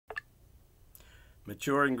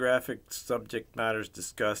Mature and graphic subject matters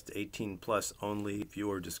discussed, 18 plus only,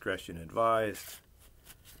 viewer discretion advised.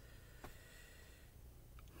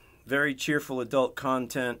 Very cheerful adult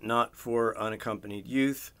content, not for unaccompanied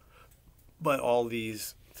youth, but all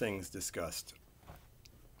these things discussed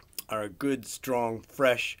are a good, strong,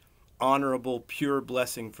 fresh, honorable, pure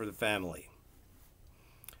blessing for the family.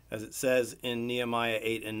 As it says in Nehemiah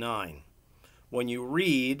 8 and 9, when you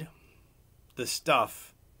read the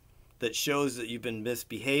stuff that shows that you've been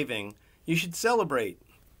misbehaving, you should celebrate,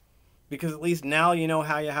 because at least now you know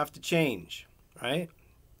how you have to change, right?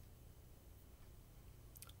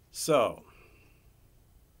 So,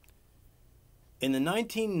 in the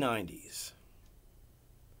 1990s,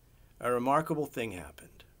 a remarkable thing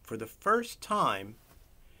happened. For the first time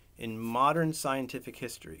in modern scientific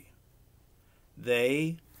history,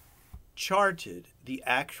 they charted the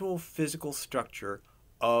actual physical structure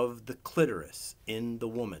of the clitoris in the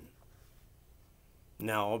woman.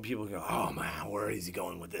 Now, people go, oh man, where is he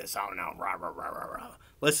going with this? Oh no, rah, rah, rah, rah, rah.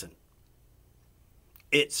 Listen,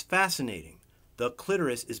 it's fascinating. The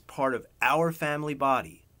clitoris is part of our family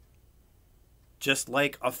body, just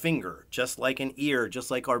like a finger, just like an ear, just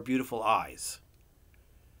like our beautiful eyes.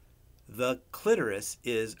 The clitoris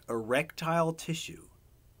is erectile tissue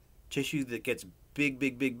that gets big,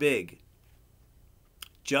 big, big, big,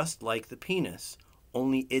 just like the penis,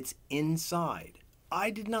 only it's inside. I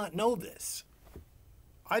did not know this.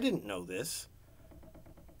 I didn't know this.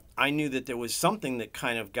 I knew that there was something that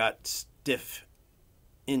kind of got stiff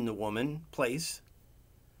in the woman place,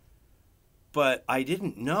 but I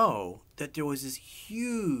didn't know that there was this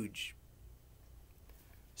huge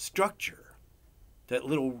structure that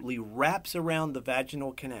literally wraps around the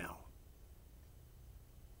vaginal canal.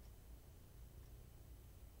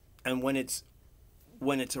 And when it's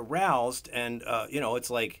aroused, and it's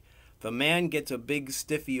like the man gets a big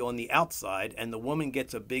stiffy on the outside and the woman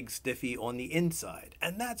gets a big stiffy on the inside.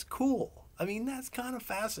 And that's cool. I mean, that's kind of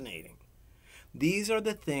fascinating. These are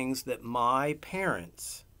the things that my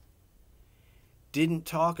parents didn't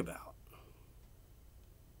talk about.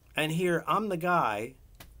 And here, I'm the guy.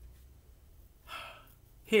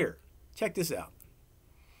 Here, check this out.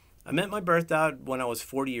 I met my birth dad when I was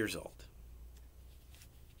 40 years old.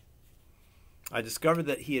 I discovered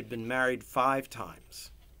that he had been married 5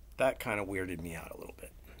 times. That kind of weirded me out a little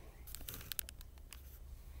bit.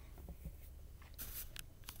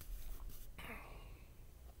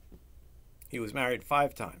 He was married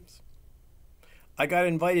 5 times. I got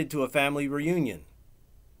invited to a family reunion.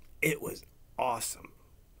 It was awesome.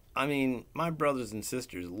 I mean, my brothers and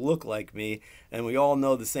sisters look like me, and we all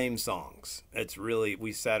know the same songs. It's really,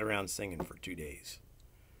 we sat around singing for 2 days.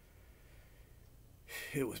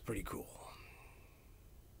 It was pretty cool.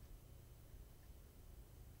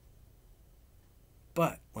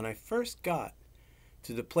 But when I first got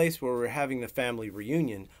to the place where we were having the family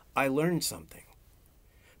reunion, I learned something.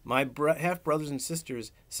 My half-brothers and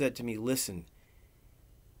sisters said to me, listen,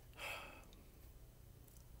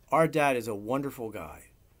 our dad is a wonderful guy,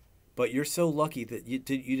 but you're so lucky that you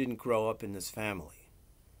didn't grow up in this family,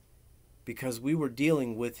 because we were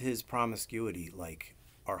dealing with his promiscuity like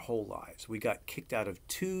our whole lives. We got kicked out of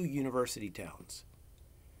 2 university towns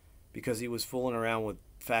because he was fooling around with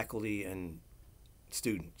faculty and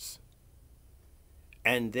students.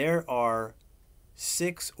 And there are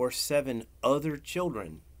 6 or 7 other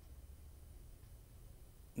children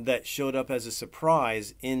that showed up as a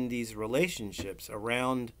surprise in these relationships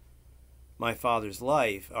around my father's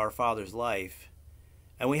life, our father's life,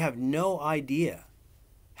 and we have no idea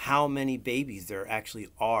how many babies there actually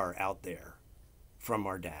are out there from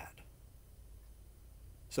our dad.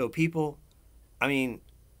 So people, I mean,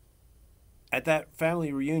 at that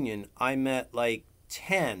family reunion, I met like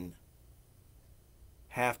 10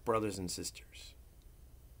 half-brothers and sisters.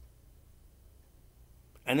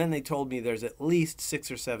 And then they told me there's at least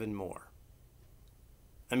 6 or 7 more,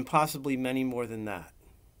 and possibly many more than that.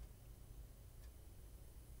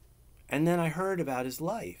 And then I heard about his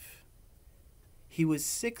life. He was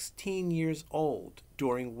 16 years old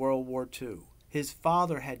during World War II. His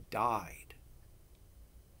father had died.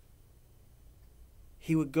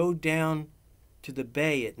 He would go down to the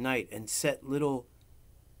bay at night and set little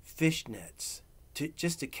fish nets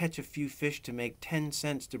just to catch a few fish to make 10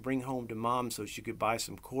 cents to bring home to mom so she could buy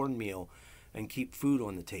some cornmeal and keep food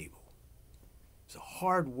on the table. He was a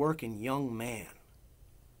hard-working young man.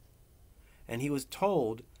 And he was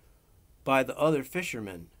told by the other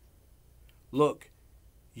fishermen, look,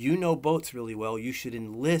 you know boats really well. You should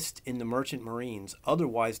enlist in the Merchant Marines.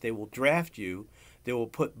 Otherwise, they will draft you. They will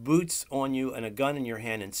put boots on you and a gun in your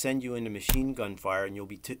hand and send you into machine gun fire, and you'll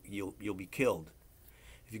be killed.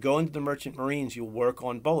 If you go into the Merchant Marines, you'll work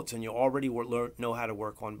on boats, and you already know how to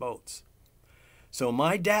work on boats. So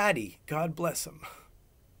my daddy, God bless him,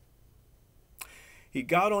 he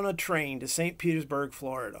got on a train to St. Petersburg,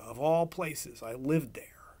 Florida, of all places. I lived there.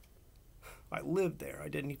 I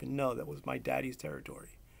didn't even know that was my daddy's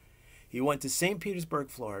territory. He went to St. Petersburg,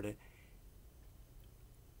 Florida,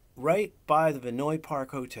 right by the Vinoy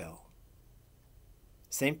Park Hotel.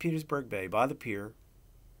 St. Petersburg Bay, by the pier,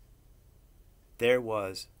 there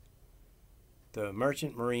was the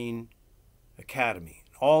Merchant Marine Academy.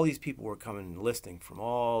 All these people were coming and enlisting from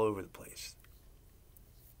all over the place.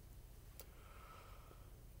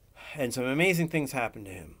 And some amazing things happened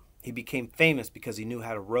to him. He became famous because he knew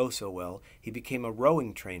how to row so well. He became a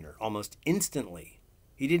rowing trainer almost instantly.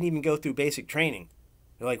 He didn't even go through basic training.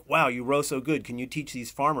 They're like, wow, you row so good. Can you teach these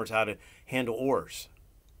farmers how to handle oars?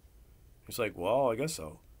 He's like, well, I guess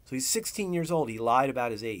so. So he's 16 years old. He lied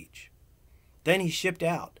about his age. Then he shipped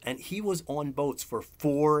out, and he was on boats for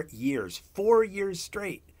 4 years. 4 years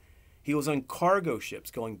straight. He was on cargo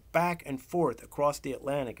ships going back and forth across the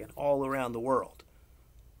Atlantic and all around the world.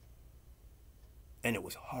 And it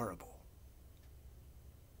was horrible.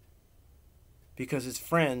 Because his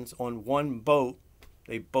friends on one boat,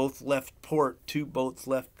 they both left port, 2 boats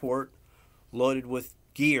left port, loaded with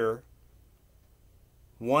gear.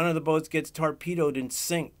 One of the boats gets torpedoed and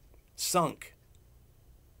sunk.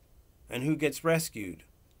 And who gets rescued?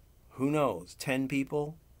 Who knows? 10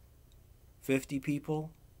 people? 50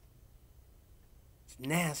 people? It's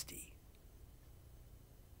nasty.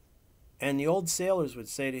 And the old sailors would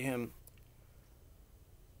say to him,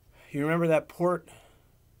 you remember that port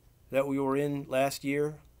that we were in last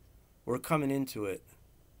year? We're coming into it.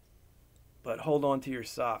 But hold on to your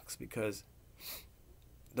socks, because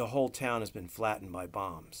the whole town has been flattened by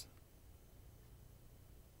bombs.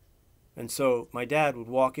 And so my dad would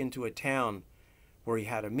walk into a town where he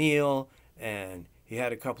had a meal and he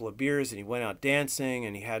had a couple of beers and he went out dancing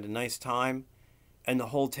and he had a nice time, and the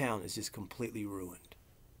whole town is just completely ruined.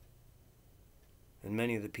 And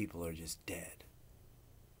many of the people are just dead.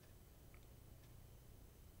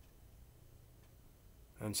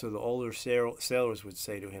 And so the older sailors would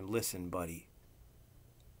say to him, listen, buddy,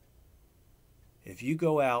 if you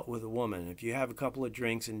go out with a woman, if you have a couple of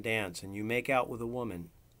drinks and dance and you make out with a woman,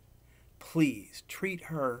 please treat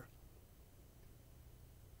her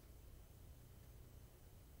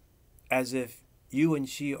as if you and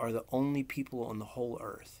she are the only people on the whole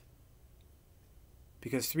earth.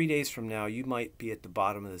 Because 3 days from now, you might be at the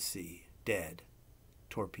bottom of the sea, dead,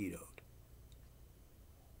 torpedoed.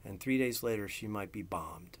 And 3 days later, she might be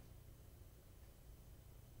bombed.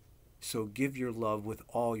 So give your love with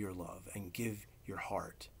all your love, and give your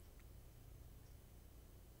heart.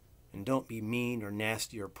 And don't be mean or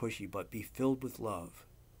nasty or pushy, but be filled with love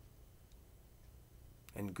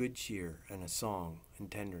and good cheer and a song and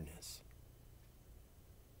tenderness.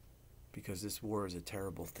 Because this war is a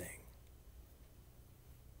terrible thing.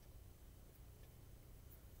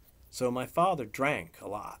 So my father drank a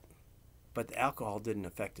lot, but the alcohol didn't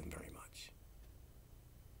affect him very much.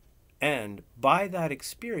 And by that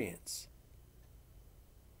experience,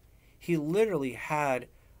 he literally had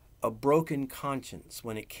a broken conscience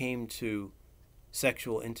when it came to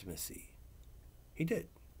sexual intimacy. He did.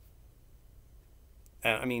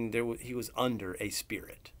 I mean, he was under a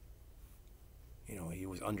spirit. You know, he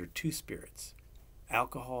was under 2 spirits: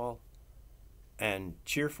 alcohol and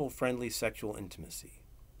cheerful, friendly sexual intimacy.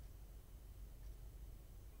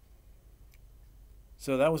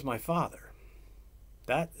 So that was my father.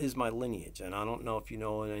 That is my lineage. And I don't know if you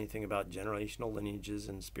know anything about generational lineages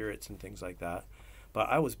and spirits and things like that, but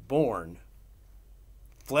I was born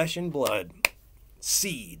flesh and blood,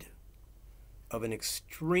 seed of an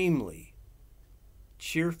extremely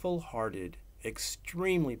cheerful-hearted,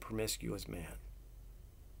 extremely promiscuous man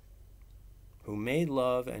who made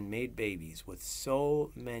love and made babies with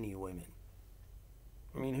so many women.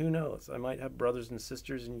 I mean, who knows? I might have brothers and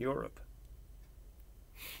sisters in Europe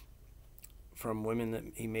from women that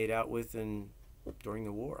he made out with during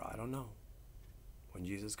the war. I don't know. When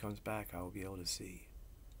Jesus comes back, I will be able to see.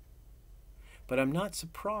 But I'm not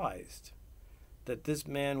surprised that this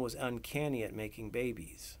man was uncanny at making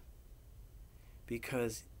babies,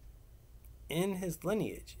 because in his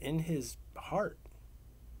lineage, in his heart,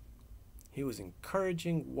 he was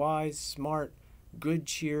encouraging, wise, smart, good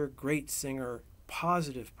cheer, great singer,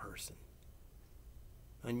 positive person.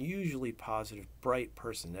 Unusually positive, bright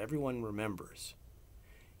person that everyone remembers.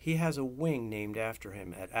 He has a wing named after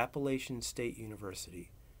him at Appalachian State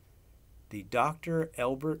University, the Dr.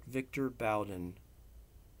 Elbert Victor Bowden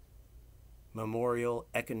Memorial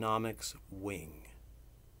Economics Wing.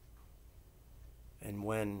 And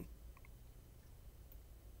when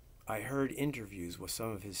I heard interviews with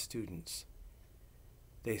some of his students,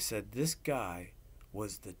 they said this guy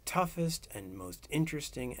was the toughest and most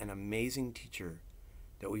interesting and amazing teacher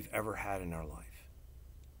that we've ever had in our life.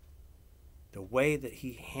 The way that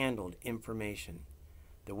he handled information,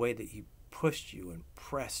 the way that he pushed you and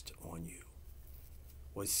pressed on you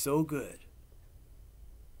was so good.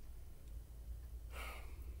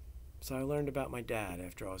 So I learned about my dad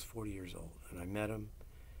after I was 40 years old, and I met him,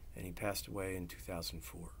 and he passed away in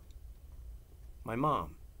 2004. My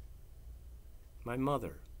mom, my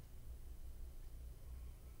mother,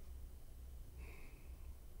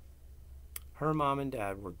 her mom and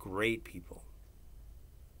dad were great people.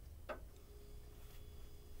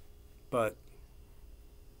 But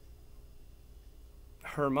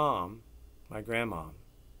her mom, my grandma,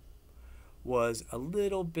 was a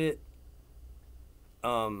little bit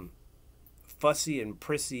fussy and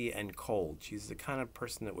prissy and cold. She's the kind of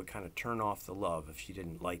person that would kind of turn off the love if she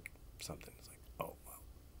didn't like something. It's like, oh, well,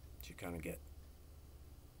 she kind of get,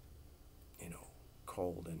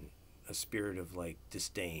 cold and a spirit of like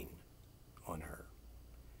disdain on her.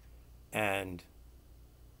 And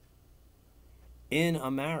in a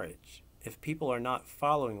marriage, if people are not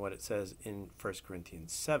following what it says in 1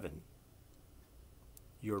 Corinthians 7,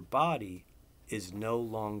 your body is no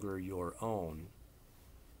longer your own,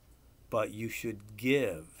 but you should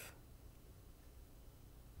give.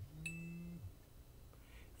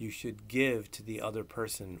 You should give to the other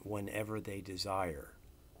person whenever they desire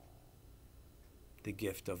the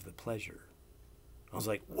gift of the pleasure. I was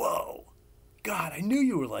like, whoa, God, I knew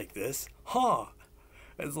you were like this, huh?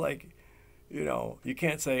 It's like, you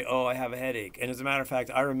can't say, oh, I have a headache. And as a matter of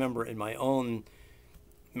fact, I remember in my own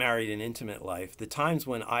married and intimate life, the times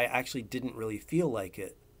when I actually didn't really feel like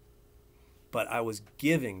it, but I was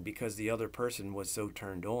giving because the other person was so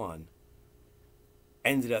turned on,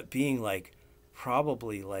 ended up being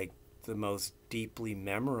probably the most deeply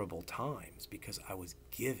memorable times because I was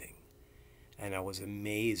giving. And I was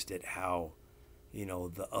amazed at how,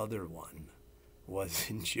 the other one was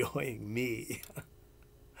enjoying me.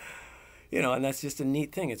 And that's just a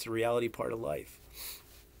neat thing. It's a reality part of life.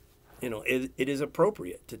 It is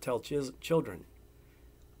appropriate to tell children.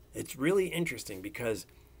 It's really interesting because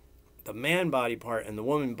the man body part and the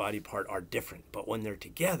woman body part are different. But when they're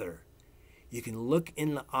together, you can look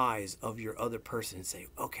in the eyes of your other person and say,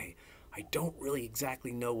 okay, I don't really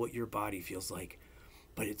exactly know what your body feels like,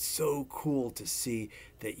 but it's so cool to see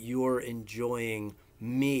that you're enjoying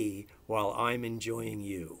me while I'm enjoying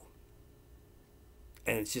you.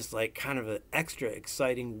 And it's just kind of an extra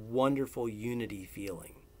exciting, wonderful unity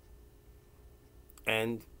feeling.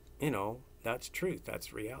 And, that's truth.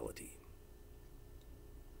 That's reality.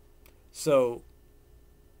 So,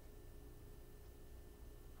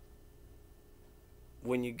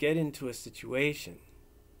 when you get into a situation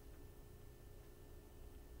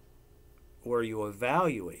where you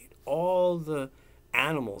evaluate all the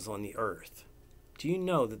animals on the earth, do you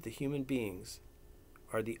know that the human beings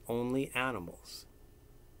are the only animals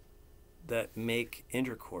that make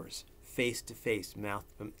intercourse face to face, mouth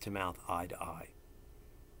to mouth, eye to eye?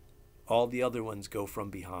 All the other ones go from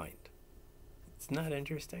behind. It's not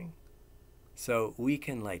interesting? So we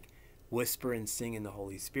can whisper and sing in the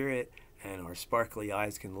Holy Spirit, and our sparkly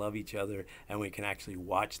eyes can love each other, and we can actually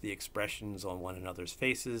watch the expressions on one another's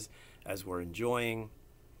faces as we're enjoying.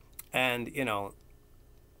 And,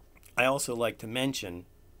 I also like to mention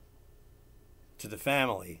to the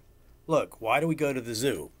family, look, why do we go to the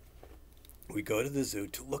zoo? We go to the zoo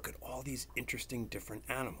to look at all these interesting different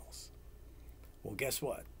animals. Well, guess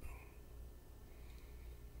what?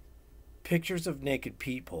 Pictures of naked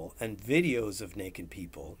people and videos of naked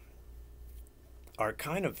people are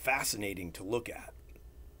kind of fascinating to look at,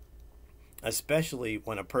 especially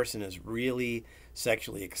when a person is really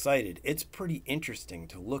sexually excited. It's pretty interesting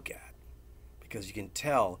to look at because you can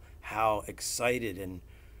tell how excited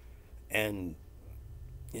and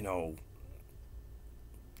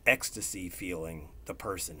ecstasy feeling the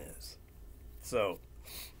person is. So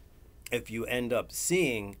if you end up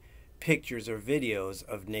seeing pictures or videos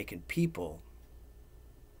of naked people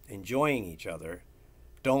enjoying each other,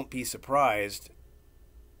 don't be surprised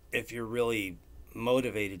if you're really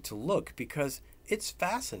motivated to look, because it's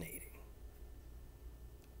fascinating.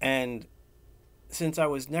 And since I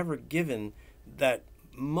was never given that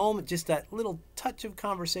moment, just that little touch of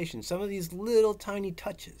conversation, some of these little tiny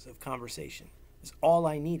touches of conversation is all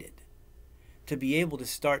I needed to be able to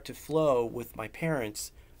start to flow with my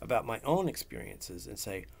parents about my own experiences and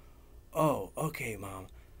say, oh, okay, Mom,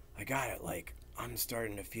 I got it. I'm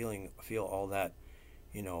starting to feel all that,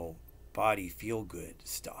 body feel good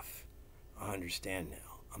stuff. I understand now.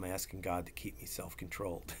 I'm asking God to keep me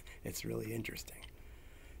self-controlled. It's really interesting.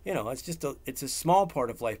 You know, it's a small part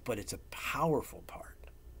of life, but it's a powerful part.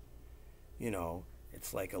 You know,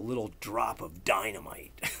 it's like a little drop of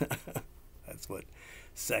dynamite. That's what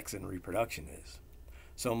sex and reproduction is.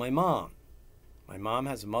 So my mom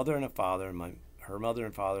has a mother and a father, and her mother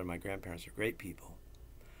and father and my grandparents are great people.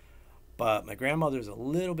 But my grandmother's a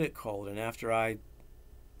little bit cold, and after I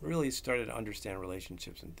really started to understand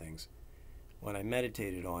relationships and things, when I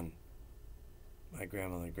meditated on my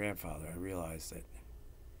grandmother and grandfather, I realized that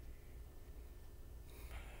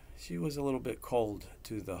she was a little bit cold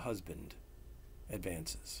to the husband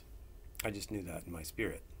advances. I just knew that in my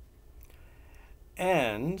spirit.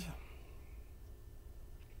 And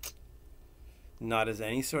not as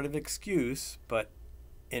any sort of excuse, but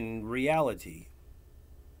in reality,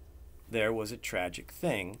 there was a tragic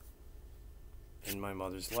thing in my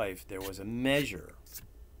mother's life. There was a measure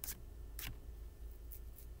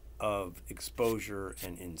of exposure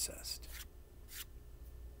and incest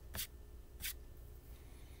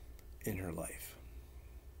in her life.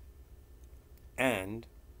 And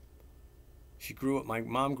my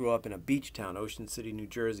mom grew up in a beach town, Ocean City, New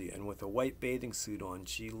Jersey, and with a white bathing suit on,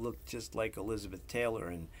 she looked just like Elizabeth Taylor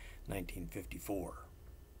in 1954.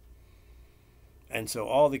 And so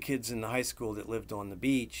all the kids in the high school that lived on the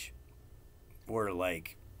beach were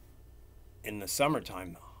like, in the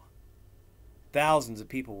summertime, thousands of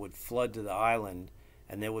people would flood to the island,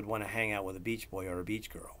 and they would want to hang out with a beach boy or a beach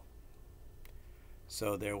girl.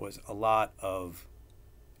 So there was a lot of,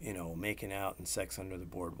 you know, making out and sex under the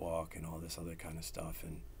boardwalk and all this other kind of stuff.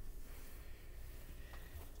 And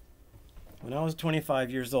when I was 25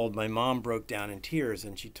 years old, my mom broke down in tears,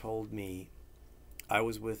 and she told me I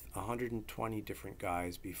was with 120 different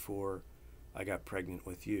guys before I got pregnant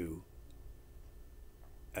with you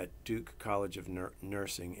at Duke College of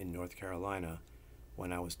Nursing in North Carolina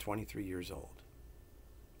when I was 23 years old.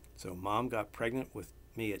 So Mom got pregnant with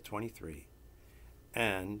me at 23,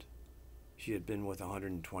 and she had been with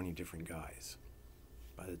 120 different guys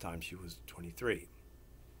by the time she was 23.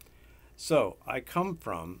 So I come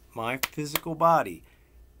from my physical body,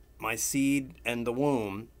 my seed and the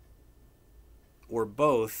womb were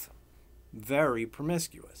both very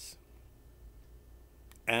promiscuous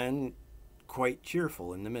and quite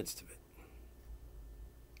cheerful in the midst of it,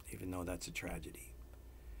 even though that's a tragedy.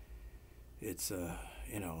 It's a,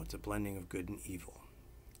 you know, it's a blending of good and evil.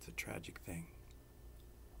 It's a tragic thing.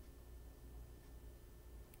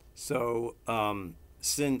 So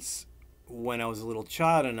since when I was a little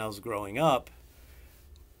child and I was growing up,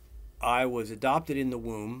 I was adopted in the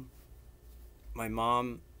womb. My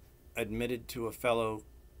mom admitted to a fellow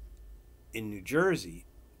in New Jersey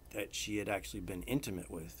that she had actually been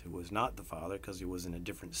intimate with, who was not the father because he was in a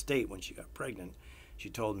different state when she got pregnant. She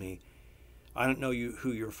told me, I don't know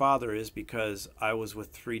who your father is because I was with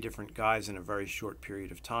 3 different guys in a very short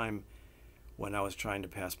period of time when I was trying to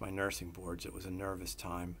pass my nursing boards. It was a nervous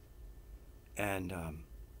time. And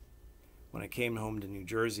when I came home to New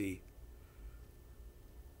Jersey,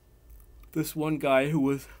 this one guy who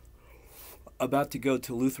was about to go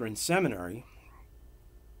to Lutheran seminary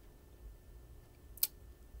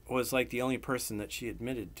was like the only person that she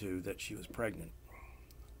admitted to that she was pregnant.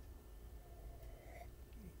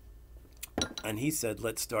 And he said,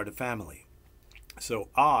 let's start a family. So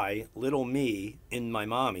I, little me, in my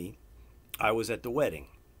mommy, I was at the wedding,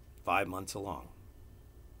 5 months along.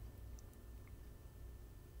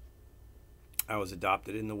 I was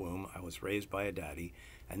adopted in the womb. I was raised by a daddy.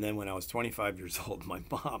 And then when I was 25 years old, my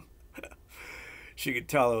mom, she could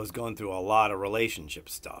tell I was going through a lot of relationship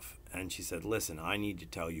stuff. And she said, listen, I need to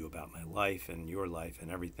tell you about my life and your life and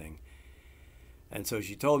everything. And so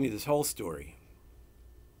she told me this whole story.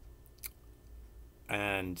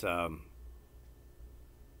 And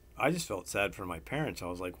I just felt sad for my parents. I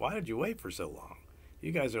was like, why did you wait for so long?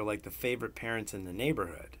 You guys are like the favorite parents in the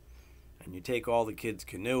neighborhood. And you take all the kids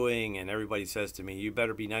canoeing, and everybody says to me, you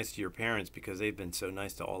better be nice to your parents because they've been so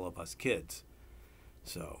nice to all of us kids.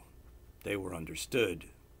 So they were understood.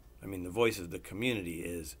 I mean, the voice of the community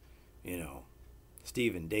is, you know,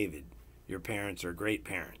 Steve and David, your parents are great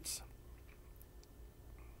parents.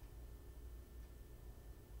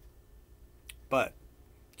 But,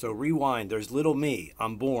 so rewind, there's little me.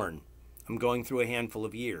 I'm born. I'm going through a handful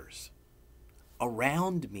of years.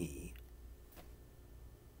 Around me,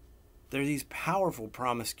 there are these powerful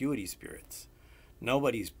promiscuity spirits.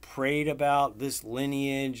 Nobody's prayed about this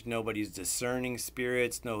lineage. Nobody's discerning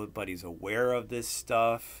spirits. Nobody's aware of this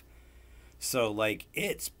stuff. So, like,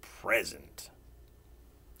 it's present.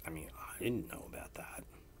 I mean, I didn't know about that.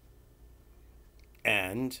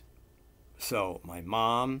 And so my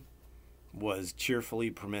mom was cheerfully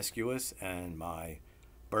promiscuous, and my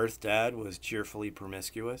birth dad was cheerfully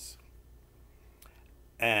promiscuous.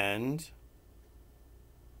 And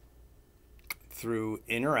through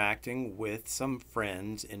interacting with some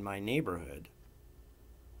friends in my neighborhood,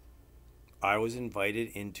 I was invited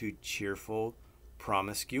into cheerful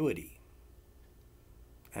promiscuity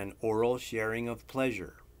and oral sharing of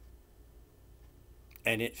pleasure.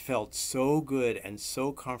 And it felt so good and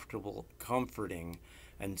so comfortable, comforting,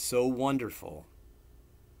 and so wonderful.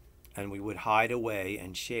 And we would hide away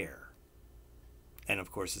and share. And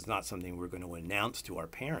of course, it's not something we're going to announce to our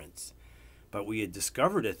parents. But we had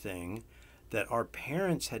discovered a thing that our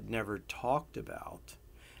parents had never talked about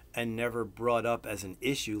and never brought up as an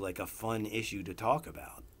issue, like a fun issue to talk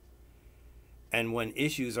about. And when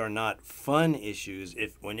issues are not fun issues,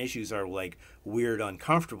 when issues are like weird,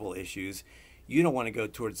 uncomfortable issues, you don't want to go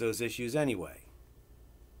towards those issues anyway.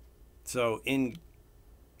 So in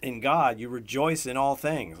God, you rejoice in all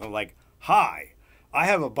things. I'm like, hi, I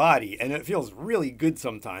have a body, and it feels really good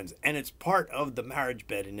sometimes, and it's part of the marriage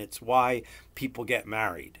bed, and it's why people get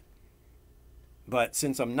married. But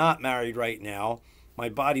since I'm not married right now, my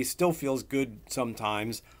body still feels good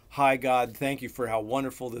sometimes. Hi, God, thank you for how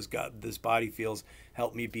wonderful this body feels.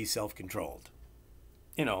 Help me be self-controlled.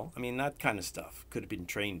 You know, I mean, that kind of stuff could have been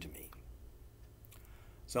trained to me.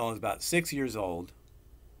 So when I was about 6 years old,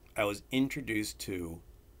 I was introduced to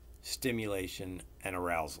stimulation and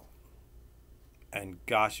arousal. And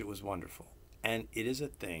gosh, it was wonderful. And it is a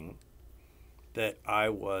thing that I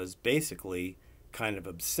was basically kind of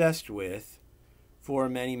obsessed with for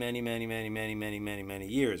many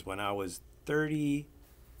years. When I was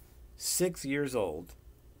 36 years old,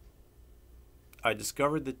 I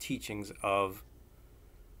discovered the teachings of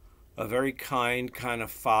a very kind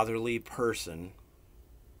of fatherly person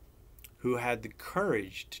who had the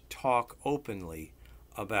courage to talk openly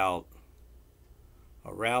about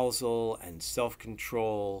arousal and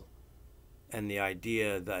self-control, and the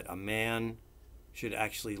idea that a man should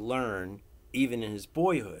actually learn, even in his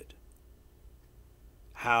boyhood,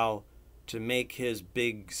 how to make his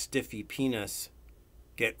big stiffy penis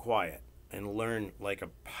get quiet, and learn like a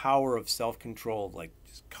power of self-control, like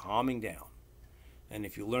just calming down. And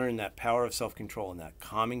if you learn that power of self-control and that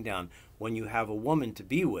calming down, when you have a woman to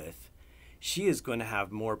be with, she is going to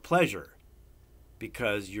have more pleasure,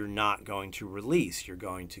 because you're not going to release. You're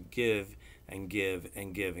going to give and give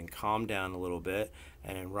and give and calm down a little bit,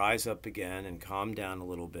 and then rise up again and calm down a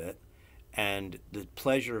little bit. And the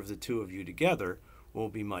pleasure of the two of you together will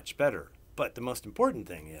be much better. But the most important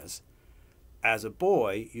thing is, as a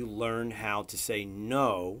boy, you learn how to say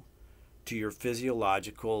no to your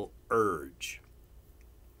physiological urge.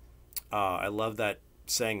 I love that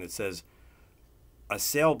saying that says, a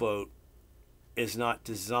sailboat is not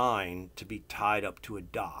designed to be tied up to a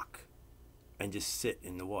dock and just sit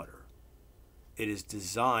in the water. It is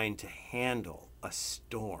designed to handle a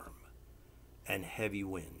storm and heavy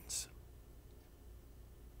winds.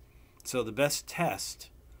 So the best test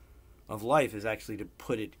of life is actually to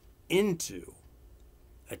put it into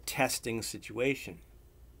a testing situation.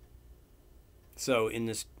 So in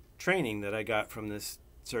this training that I got from this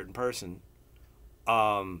certain person,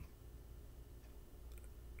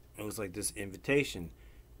 it was like this invitation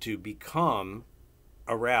to become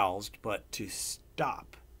aroused, but to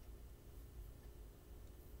stop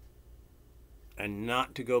and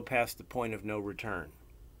not to go past the point of no return.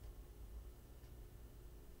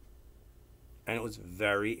 And it was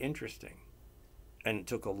very interesting. And it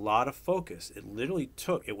took a lot of focus. It literally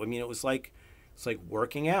took, it was like, it's like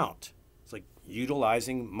working out. It's like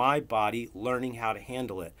utilizing my body, learning how to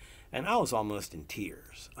handle it. And I was almost in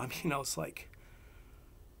tears. I was like,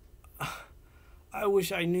 I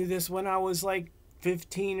wish I knew this when I was like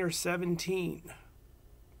 15 or 17.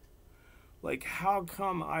 Like, how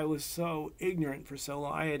come I was so ignorant for so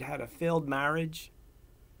long? I had had a failed marriage.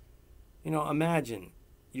 Imagine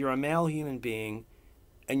you're a male human being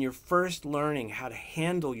and you're first learning how to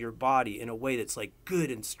handle your body in a way that's like good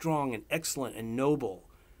and strong and excellent and noble.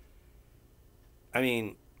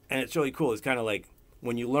 And it's really cool. It's kind of like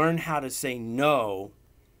when you learn how to say no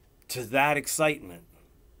to that excitement,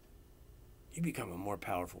 you become a more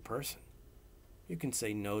powerful person. You can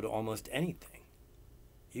say no to almost anything.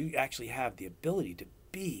 You actually have the ability to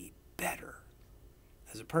be better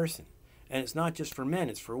as a person. And it's not just for men,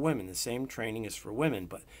 it's for women. The same training is for women,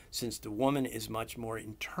 but since the woman is much more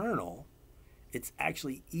internal, it's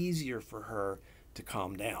actually easier for her to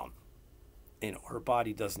calm down. Her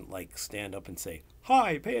body doesn't like stand up and say,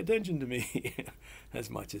 hi, pay attention to me, as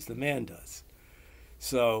much as the man does.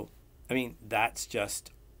 So, that's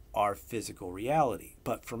just our physical reality.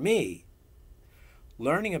 But for me,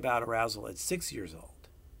 learning about arousal at 6 years old,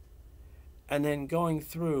 and then going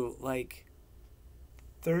through like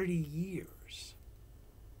 30 years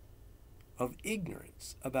of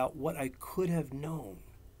ignorance about what I could have known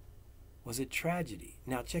was a tragedy.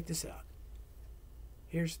 Now check this out.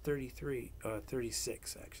 Here's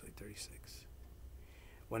 36 actually, 36.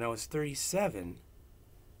 When I was 37,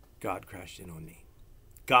 God crashed in on me.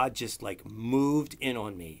 God just like moved in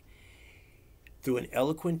on me through an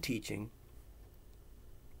eloquent teaching.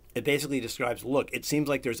 It basically describes, look, it seems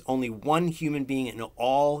like there's only one human being in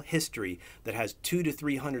all history that has 200 to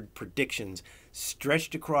 300 predictions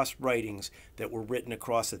stretched across writings that were written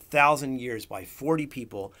across 1,000 years by 40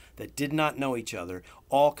 people that did not know each other,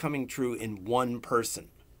 all coming true in one person.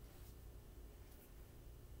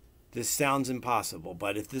 This sounds impossible,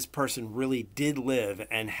 but if this person really did live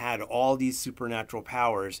and had all these supernatural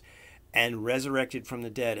powers and resurrected from the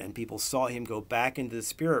dead, and people saw him go back into the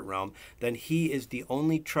spirit realm, then he is the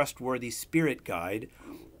only trustworthy spirit guide,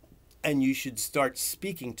 and you should start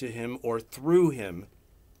speaking to him or through him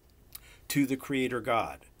to the Creator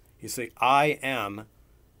God. You say, I am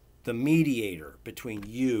the mediator between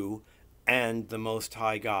you and the Most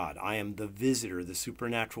High God. I am the visitor, the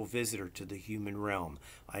supernatural visitor to the human realm.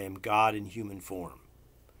 I am God in human form.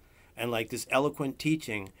 And like this eloquent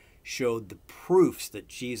teaching showed the proofs that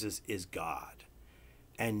Jesus is God.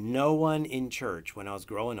 And no one in church, when I was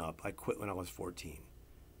growing up, I quit when I was 14,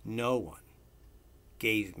 no one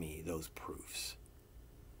gave me those proofs.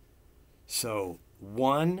 So,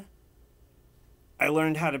 one, I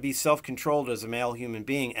learned how to be self-controlled as a male human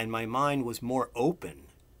being, and my mind was more open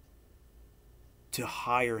to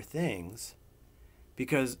higher things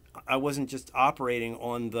because I wasn't just operating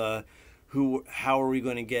on the how are we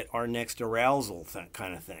going to get our next arousal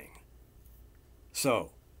kind of thing.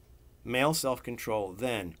 So, male self-control,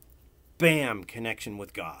 then, bam, connection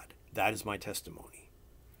with God. That is my testimony.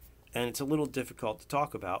 And it's a little difficult to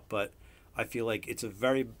talk about, but I feel like it's a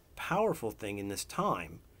very powerful thing in this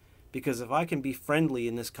time, because if I can be friendly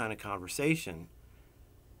in this kind of conversation,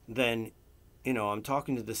 then, you know, I'm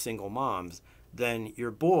talking to the single moms, then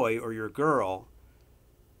your boy or your girl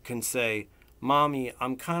can say, Mommy,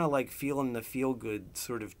 I'm kind of like feeling the feel-good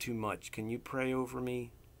sort of too much. Can you pray over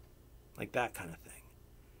me? Like that kind of thing.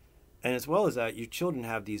 And as well as that, your children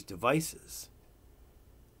have these devices.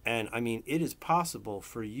 And I mean, it is possible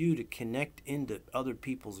for you to connect into other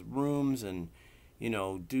people's rooms and, you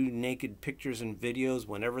know, do naked pictures and videos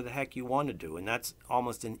whenever the heck you want to do. And that's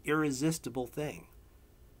almost an irresistible thing.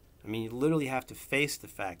 I mean, you literally have to face the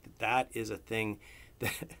fact that that is a thing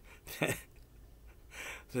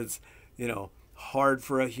that's, you know, hard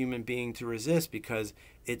for a human being to resist because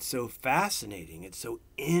it's so fascinating. It's so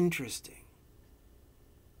interesting.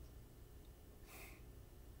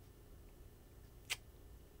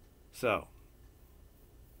 So,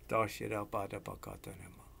 I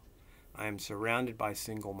am surrounded by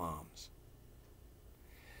single moms.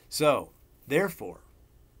 So, therefore,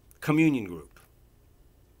 communion group.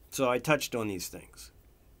 So I touched on these things.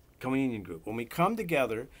 Communion group. When we come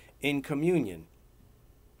together in communion,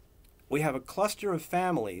 we have a cluster of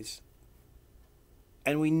families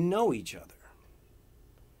and we know each other.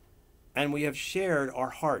 And we have shared our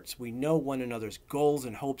hearts. We know one another's goals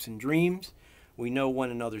and hopes and dreams. We know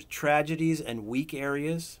one another's tragedies and weak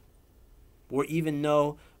areas. We even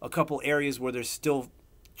know a couple areas where there's still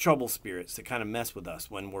trouble spirits that kind of mess with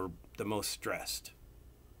us when we're the most stressed.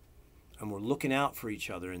 And we're looking out for each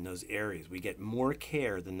other in those areas. We get more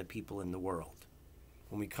care than the people in the world.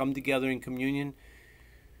 When we come together in communion,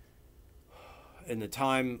 in the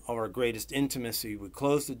time of our greatest intimacy, we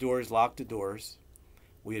close the doors, lock the doors.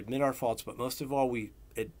 We admit our faults, but most of all, we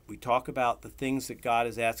talk about the things that God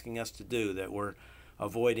is asking us to do that we're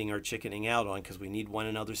avoiding or chickening out on because we need one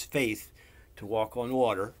another's faith to walk on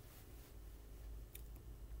water.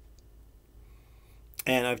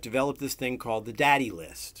 And I've developed this thing called the Daddy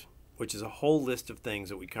List, which is a whole list of things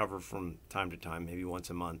that we cover from time to time, maybe once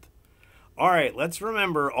a month. All right, let's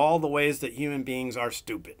remember all the ways that human beings are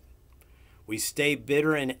stupid. We stay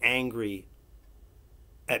bitter and angry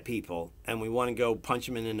at people, and we want to go punch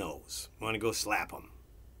them in the nose. We want to go slap them.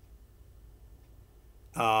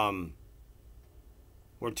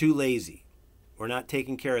 We're too lazy. We're not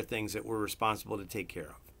taking care of things that we're responsible to take care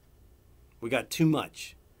of. We got too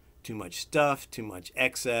much stuff, too much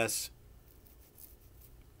excess.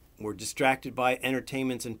 We're distracted by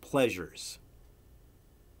entertainments and pleasures.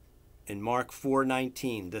 In Mark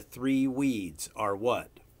 4:19, the three weeds are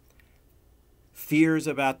what? Fears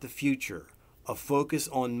about the future, a focus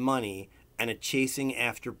on money, and a chasing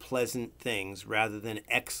after pleasant things rather than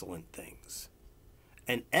excellent things.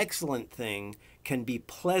 An excellent thing can be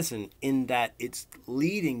pleasant in that it's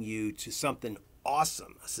leading you to something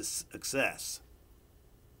awesome, a success.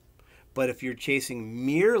 But if you're chasing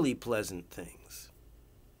merely pleasant things,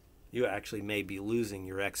 you actually may be losing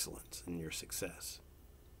your excellence and your success.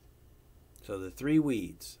 So the three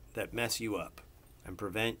weeds that mess you up and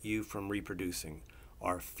prevent you from reproducing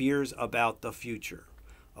are fears about the future,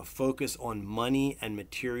 a focus on money and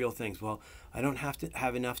material things. Well, I don't have to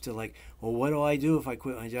have enough to well, what do I do if I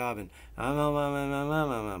quit my job? And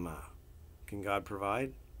can God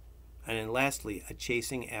provide? And then lastly, a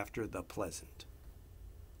chasing after the pleasant.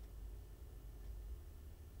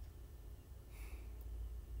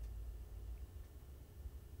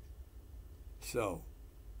 So,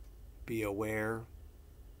 be aware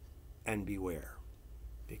and beware.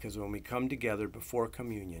 Because when we come together before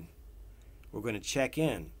communion, we're going to check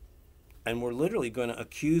in. And we're literally going to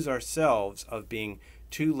accuse ourselves of being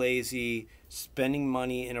too lazy, spending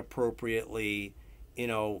money inappropriately,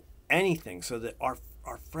 anything, so that our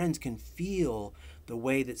friends can feel the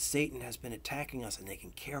way that Satan has been attacking us, and they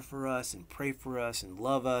can care for us and pray for us and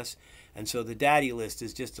love us. And so the daddy list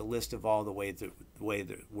is just a list of all the way that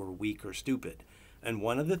we're weak or stupid. And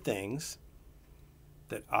one of the things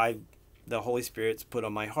that the Holy Spirit's put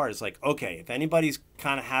on my heart is okay, if anybody's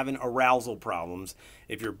kind of having arousal problems,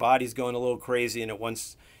 if your body's going a little crazy and it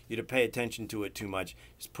wants you to pay attention to it too much,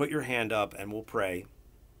 just put your hand up and we'll pray.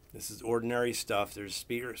 This is ordinary stuff. There's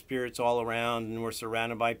spirits all around, and we're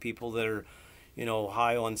surrounded by people that are,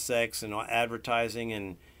 high on sex and advertising,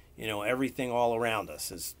 and, everything all around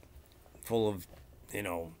us is full of,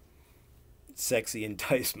 sexy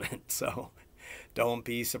enticement. So don't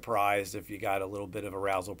be surprised if you got a little bit of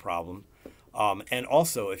arousal problem. And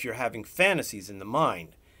also, if you're having fantasies in the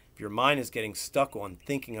mind, if your mind is getting stuck on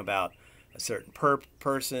thinking about a certain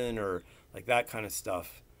person or that kind of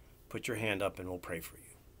stuff, put your hand up and we'll pray for you.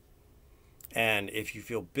 And if you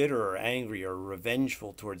feel bitter or angry or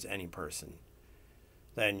revengeful towards any person,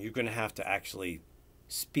 then you're going to have to actually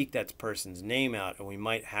speak that person's name out, and we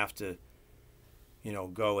might have to,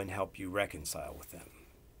 go and help you reconcile with them.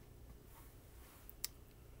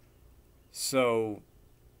 So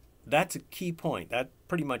that's a key point. That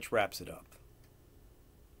pretty much wraps it up.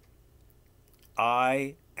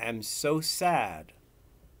 I am so sad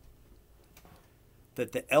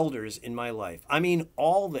that the elders in my life, I mean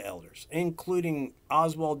all the elders, including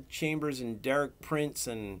Oswald Chambers and Derek Prince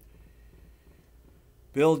and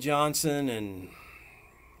Bill Johnson and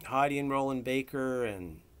Heidi and Roland Baker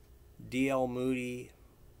and D.L. Moody,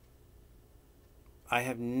 I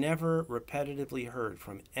have never repetitively heard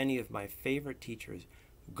from any of my favorite teachers,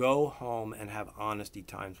 go home and have honesty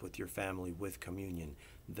times with your family with communion.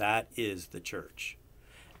 That is the church.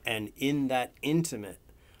 And in that intimate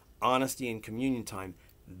honesty and communion time,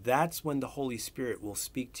 that's when the Holy Spirit will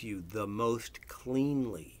speak to you the most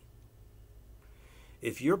cleanly.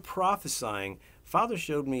 If you're prophesying, Father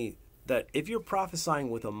showed me that if you're prophesying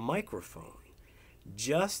with a microphone,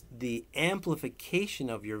 just the amplification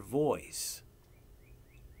of your voice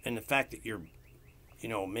and the fact that you're,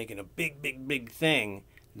 making a big thing,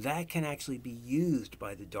 that can actually be used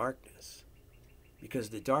by the darkness, because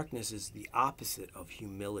the darkness is the opposite of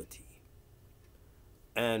humility.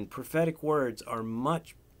 And prophetic words are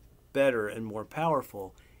much better and more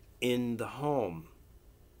powerful in the home.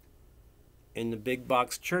 In the big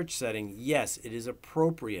box church setting, yes, it is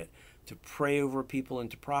appropriate to pray over people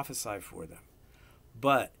and to prophesy for them.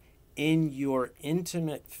 But in your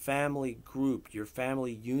intimate family group, your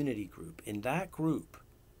family unity group, in that group,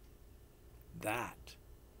 that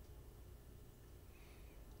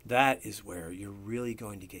is where you're really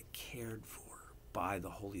going to get cared for by the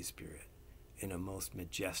Holy Spirit in a most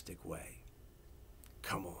majestic way.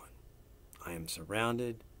 Come on. I am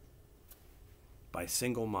surrounded by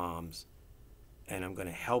single moms, and I'm going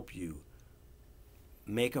to help you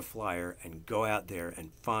make a flyer and go out there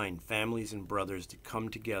and find families and brothers to come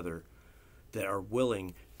together that are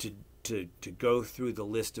willing to go through the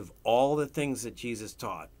list of all the things that Jesus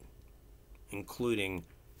taught, including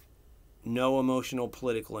no emotional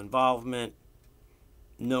political involvement,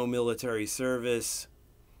 no military service,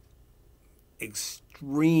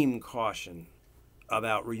 extreme caution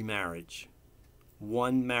about remarriage.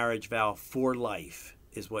 One marriage vow for life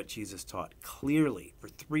is what Jesus taught clearly for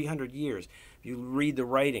 300 years. If you read the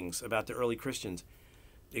writings about the early Christians,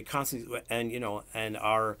 it constantly, and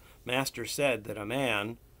our master said that a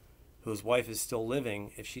man whose wife is still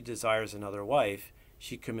living, if she desires another wife,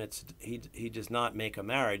 he does not make a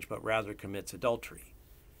marriage, but rather commits adultery.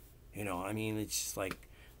 It's just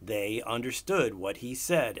they understood what he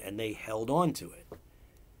said and they held on to it.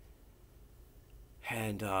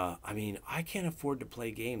 And I mean, I can't afford to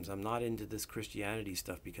play games. I'm not into this Christianity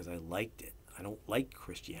stuff because I liked it. I don't like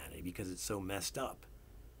Christianity because it's so messed up.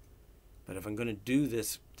 But if I'm going to do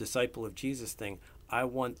this disciple of Jesus thing, I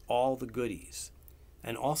want all the goodies.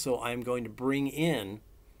 And also, I'm going to bring in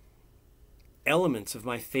elements of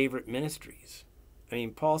my favorite ministries. I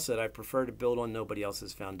mean, Paul said, I prefer to build on nobody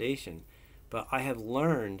else's foundation. But I have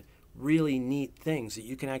learned really neat things that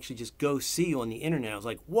you can actually just go see on the internet. I was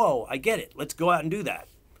like, whoa, I get it. Let's go out and do that.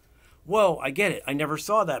 Whoa, I get it. I never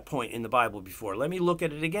saw that point in the Bible before. Let me look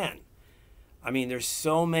at it again. I mean, there's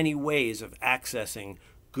so many ways of accessing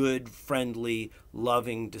good, friendly,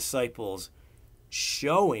 loving disciples,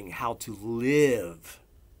 showing how to live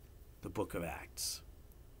the book of Acts.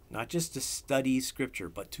 Not just to study Scripture,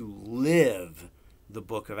 but to live the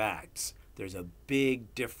book of Acts. There's a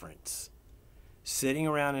big difference. Sitting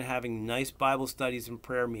around and having nice Bible studies and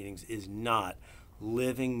prayer meetings is not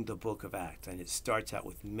living the book of Acts. And it starts out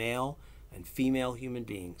with male and female human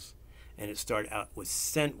beings. And it starts out with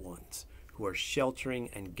sent ones who are sheltering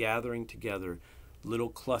and gathering together little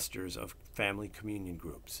clusters of family communion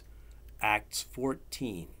groups. Acts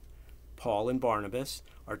 14. Paul and Barnabas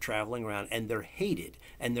are traveling around and they're hated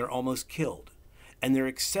and they're almost killed. And they're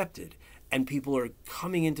accepted. And people are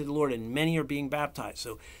coming into the Lord and many are being baptized.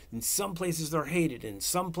 So in some places they're hated, in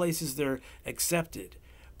some places they're accepted.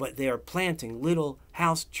 But they are planting little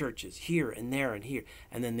house churches here and there and here.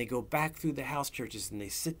 And then they go back through the house churches and they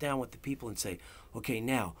sit down with the people and say, okay,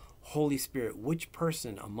 now, Holy Spirit, which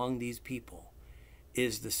person among these people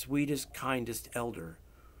is the sweetest, kindest elder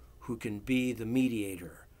who can be the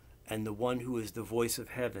mediator and the one who is the voice of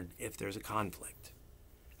heaven if there's a conflict?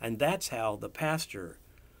 And that's how the pastor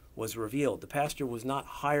was revealed. The pastor was not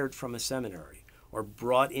hired from a seminary or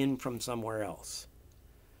brought in from somewhere else.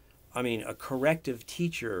 I mean, a corrective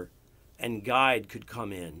teacher and guide could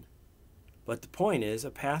come in. But the point is,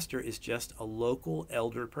 a pastor is just a local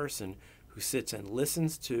elder person who sits and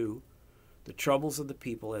listens to the troubles of the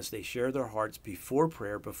people as they share their hearts before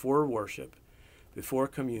prayer, before worship, before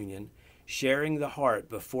communion. Sharing the heart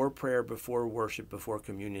before prayer, before worship, before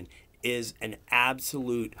communion is an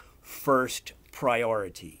absolute first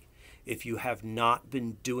priority. If you have not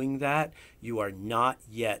been doing that, you are not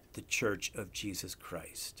yet the Church of Jesus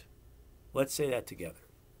Christ. Let's say that together.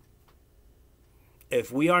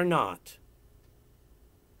 If we are not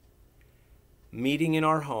meeting in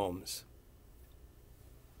our homes,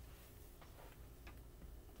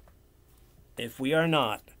 if we are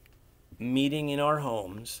not meeting in our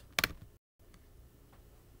homes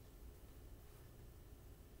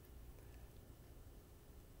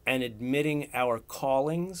and admitting our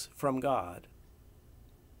callings from God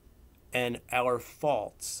and our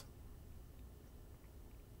faults,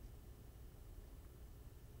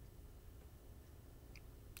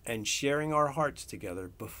 and sharing our hearts together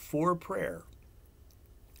before prayer,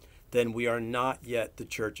 then we are not yet the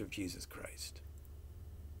Church of Jesus Christ.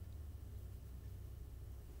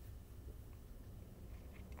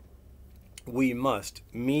 We must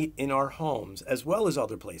meet in our homes as well as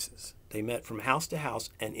other places. They met from house to house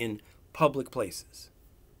and in public places.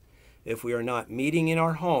 If we are not meeting in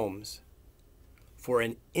our homes for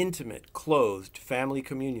an intimate, closed family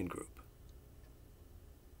communion group,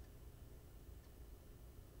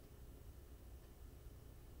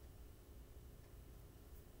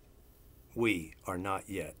 we are not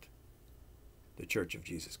yet the Church of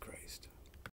Jesus Christ.